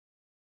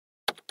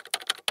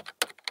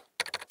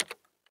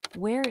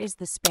Where is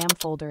the spam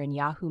folder in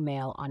Yahoo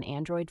Mail on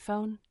Android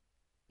phone?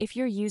 If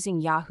you're using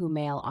Yahoo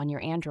Mail on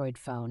your Android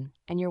phone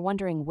and you're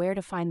wondering where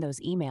to find those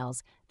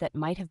emails that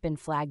might have been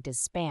flagged as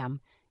spam,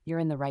 you're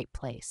in the right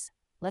place.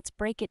 Let's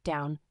break it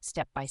down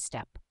step by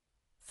step.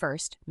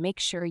 First, make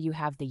sure you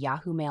have the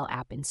Yahoo Mail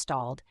app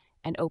installed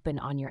and open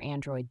on your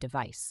Android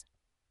device.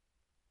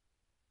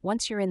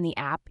 Once you're in the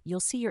app, you'll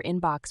see your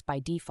inbox by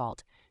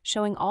default,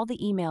 showing all the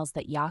emails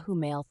that Yahoo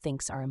Mail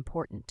thinks are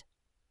important.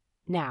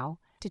 Now,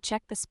 to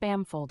check the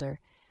spam folder,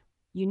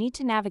 you need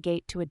to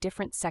navigate to a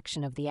different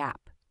section of the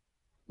app.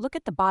 Look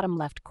at the bottom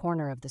left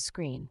corner of the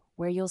screen,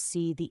 where you'll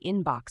see the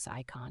inbox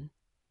icon.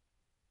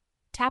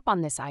 Tap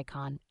on this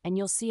icon, and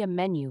you'll see a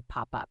menu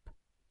pop up.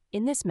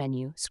 In this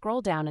menu,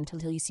 scroll down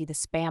until you see the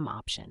spam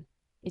option.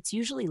 It's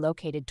usually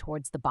located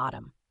towards the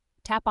bottom.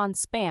 Tap on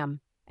spam,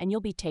 and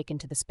you'll be taken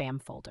to the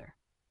spam folder.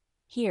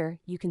 Here,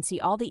 you can see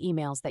all the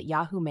emails that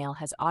Yahoo Mail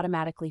has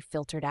automatically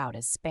filtered out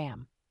as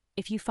spam.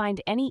 If you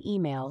find any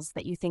emails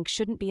that you think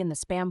shouldn't be in the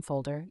spam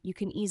folder, you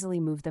can easily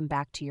move them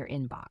back to your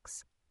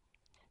inbox.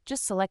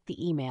 Just select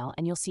the email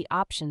and you'll see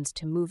options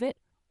to move it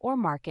or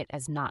mark it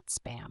as not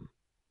spam.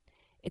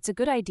 It's a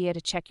good idea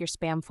to check your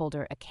spam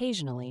folder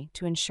occasionally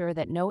to ensure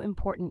that no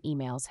important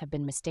emails have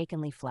been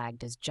mistakenly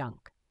flagged as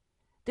junk.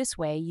 This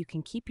way, you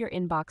can keep your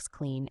inbox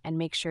clean and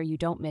make sure you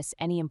don't miss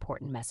any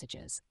important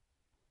messages.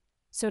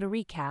 So to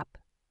recap,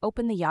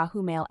 open the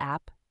Yahoo Mail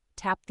app,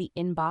 tap the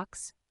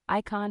inbox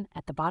icon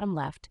at the bottom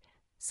left,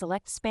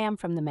 select spam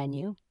from the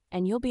menu,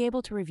 and you'll be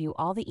able to review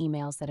all the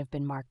emails that have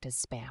been marked as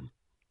spam.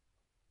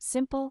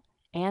 Simple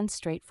and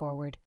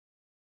straightforward.